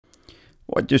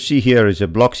What you see here is a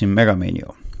Blocksy mega menu.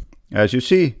 As you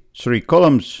see, 3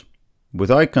 columns with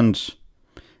icons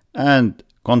and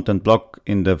content block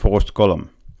in the 4th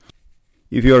column.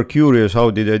 If you are curious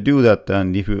how did I do that,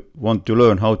 and if you want to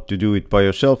learn how to do it by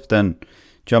yourself, then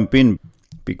jump in,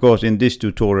 because in this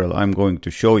tutorial I'm going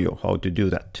to show you how to do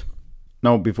that.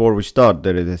 Now before we start,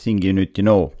 there is a thing you need to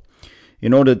know.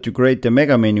 In order to create a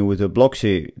mega menu with a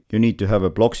Blocksy, you need to have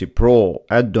a Blocksy Pro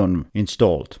add-on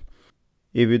installed.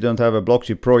 If you don't have a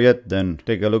Blocksy Pro yet, then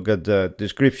take a look at the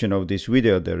description of this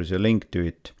video, there is a link to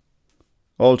it.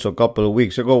 Also, a couple of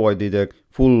weeks ago I did a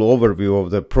full overview of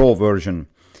the Pro version,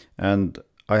 and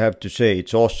I have to say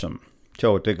it's awesome.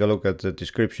 So take a look at the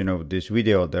description of this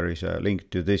video, there is a link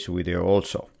to this video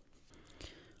also.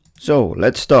 So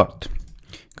let's start.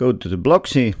 Go to the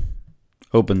Blocksy,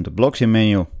 open the Blocksy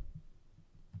menu,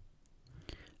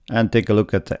 and take a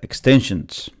look at the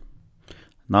extensions.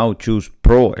 Now choose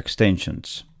Pro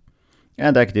Extensions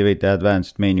and activate the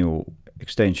Advanced Menu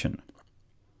extension.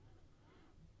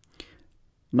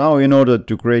 Now in order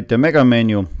to create the mega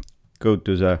menu, go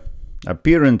to the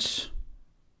Appearance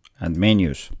and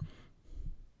Menus.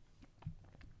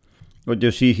 What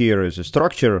you see here is a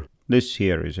structure. This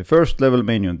here is a 1st level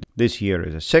menu, this here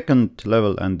is a 2nd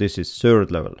level, and this is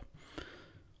 3rd level.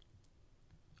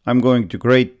 I'm going to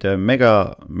create the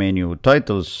mega menu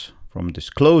titles from this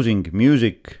clothing,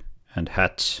 music and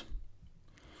hats.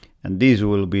 And these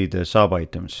will be the sub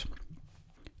items.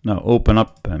 Now open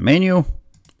up a menu,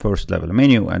 1st level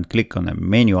menu, and click on the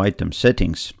menu item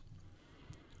settings.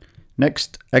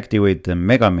 Next, activate the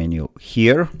mega menu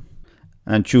here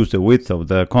and choose the width of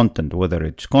the content, whether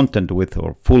it's content width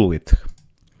or full width.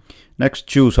 Next,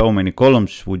 choose how many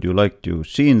columns would you like to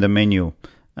see in the menu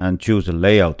and choose the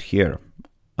layout here.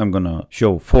 I'm gonna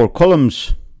show 4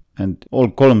 columns, and all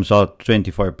columns are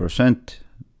 25%,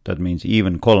 that means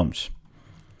even columns.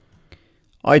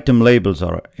 Item labels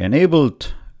are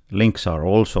enabled, links are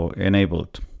also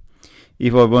enabled.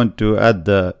 If I want to add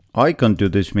the icon to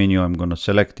this menu, I'm gonna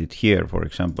select it here, for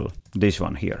example, this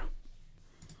one here.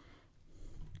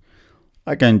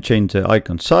 I can change the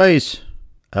icon size,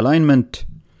 alignment,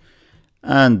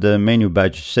 and the menu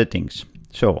badge settings.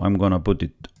 So I'm gonna put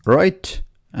it right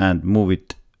and move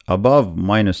it above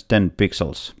 -10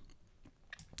 pixels.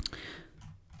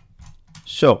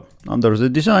 So under the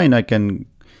design, I can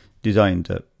design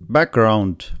the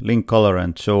background, link color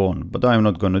and so on, but I'm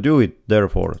not gonna do it,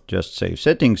 therefore just save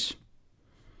settings,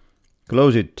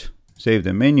 close it, save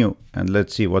the menu, and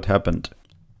let's see what happened.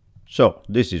 So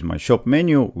this is my shop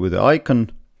menu with the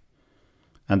icon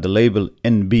and the label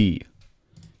NB.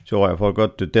 So I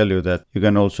forgot to tell you that you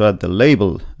can also add the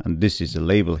label, and this is the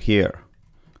label here.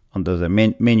 Under the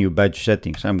menu badge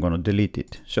settings, I'm gonna delete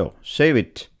it. So save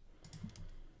it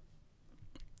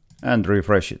and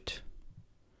refresh it.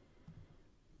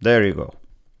 There you go.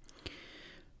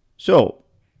 So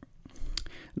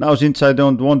now, since I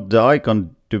don't want the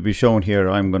icon to be shown here,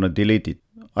 I'm gonna delete it.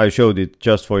 I showed it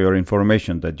just for your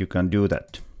information that you can do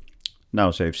that. Now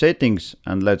save settings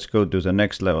and let's go to the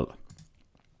next level.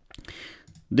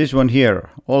 This one here,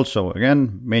 also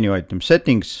again, menu item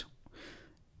settings.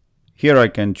 Here I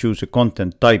can choose a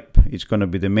content type. It's gonna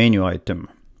be the menu item.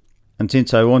 And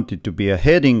since I want it to be a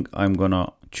heading, I'm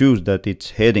gonna choose that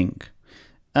it's heading.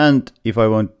 And if I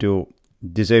want to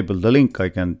disable the link, I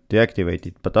can deactivate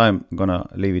it, but I'm gonna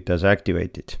leave it as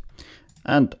activated.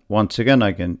 And once again,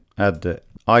 I can add the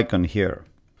icon here,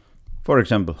 for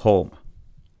example, home.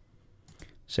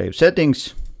 Save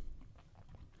settings,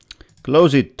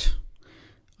 close it.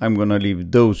 I'm gonna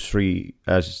leave those 3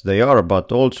 as they are,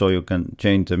 but also you can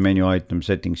change the menu item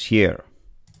settings here.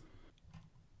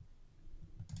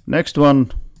 Next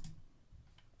one,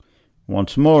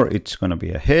 once more, it's gonna be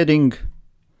a heading,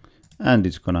 and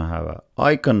it's gonna have an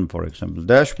icon, for example,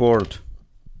 dashboard,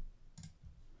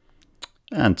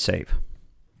 and save.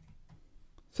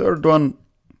 3rd one,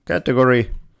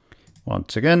 category,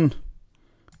 once again,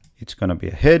 it's gonna be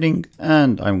a heading,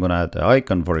 and I'm gonna add the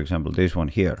icon, for example, this one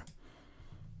here.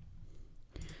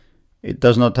 It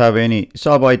does not have any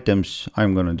sub items,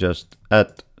 I'm gonna just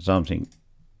add something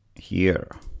here.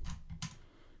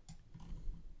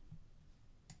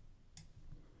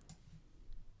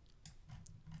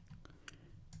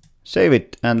 Save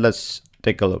it and let's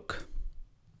take a look.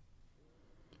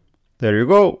 There you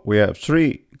go, we have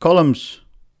 3 columns.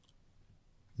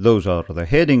 Those are the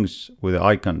headings with the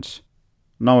icons.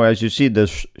 Now as you see, the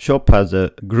shop has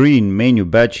a green menu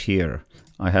badge here.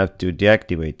 I have to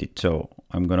deactivate it, so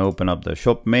I'm gonna open up the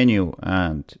shop menu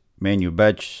and menu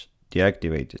badge,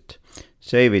 deactivate it.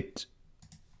 Save it,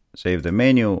 save the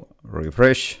menu,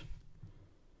 refresh,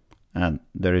 and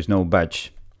there is no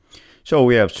badge. So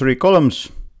we have 3 columns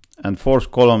and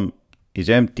 4th column is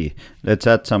empty. Let's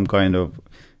add some kind of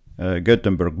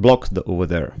Gutenberg block over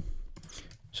there.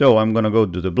 So I'm gonna go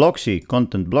to the Blocksy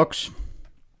content blocks,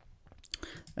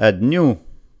 add new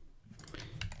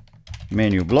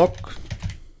menu block,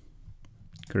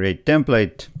 create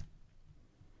template,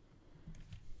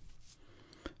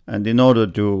 and in order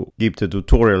to keep the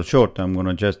tutorial short, I'm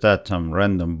gonna just add some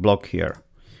random block here.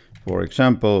 For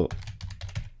example,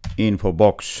 info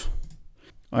box.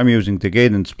 I'm using the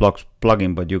Kadence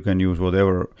plugin, but you can use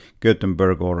whatever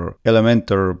Gutenberg or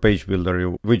Elementor page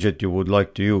builder widget you would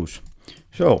like to use.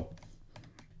 So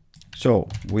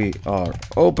we are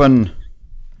open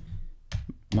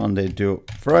Monday to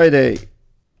Friday,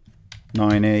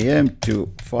 9 AM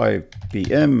to 5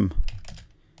 PM,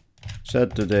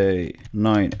 Saturday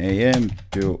 9 AM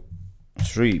to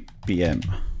 3 PM,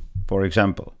 for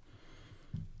example.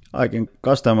 I can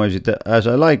customize it as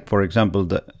I like. For example,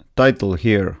 the title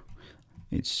here,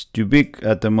 it's too big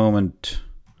at the moment,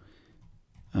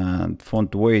 and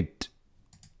font weight,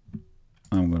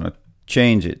 I'm gonna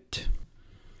change it.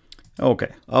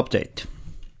 Okay, update.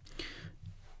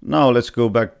 Now let's go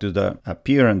back to the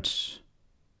appearance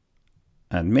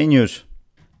and menus,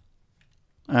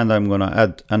 and I'm gonna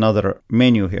add another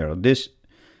menu here. This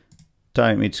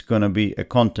time it's gonna be a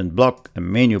content block, a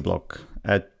menu block.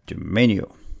 Add to menu.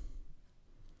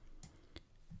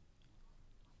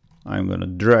 I'm gonna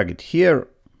drag it here.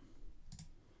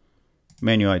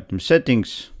 Menu item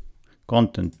settings,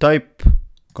 content type,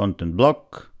 content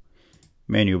block,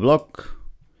 menu block,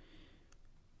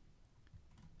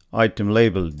 item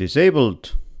label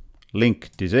disabled, link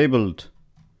disabled,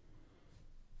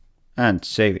 and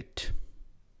save it.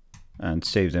 And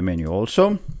save the menu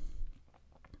also.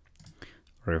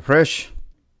 Refresh.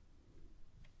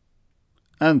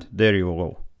 And there you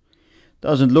go.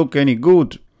 Doesn't look any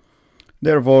good.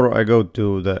 Therefore, I go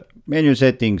to the menu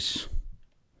settings,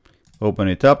 open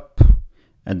it up,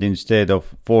 and instead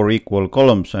of 4 equal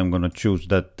columns, I'm going to choose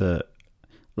that the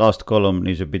last column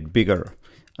is a bit bigger.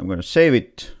 I'm going to save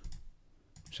it,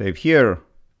 save here.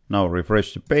 Now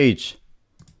refresh the page,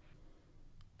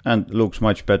 and it looks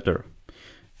much better.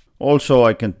 Also,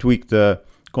 I can tweak the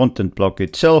content block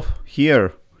itself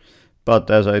here, but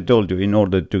as I told you, in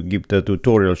order to keep the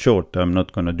tutorial short, I'm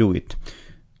not going to do it.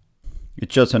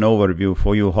 It's just an overview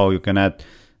for you how you can add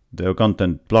the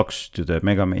content blocks to the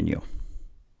mega menu.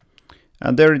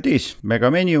 And there it is,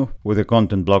 mega menu with a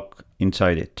content block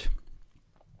inside it.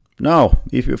 Now,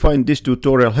 if you find this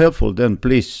tutorial helpful, then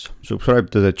please subscribe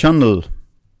to the channel,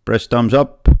 press thumbs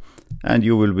up, and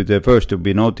you will be the first to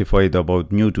be notified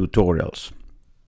about new tutorials.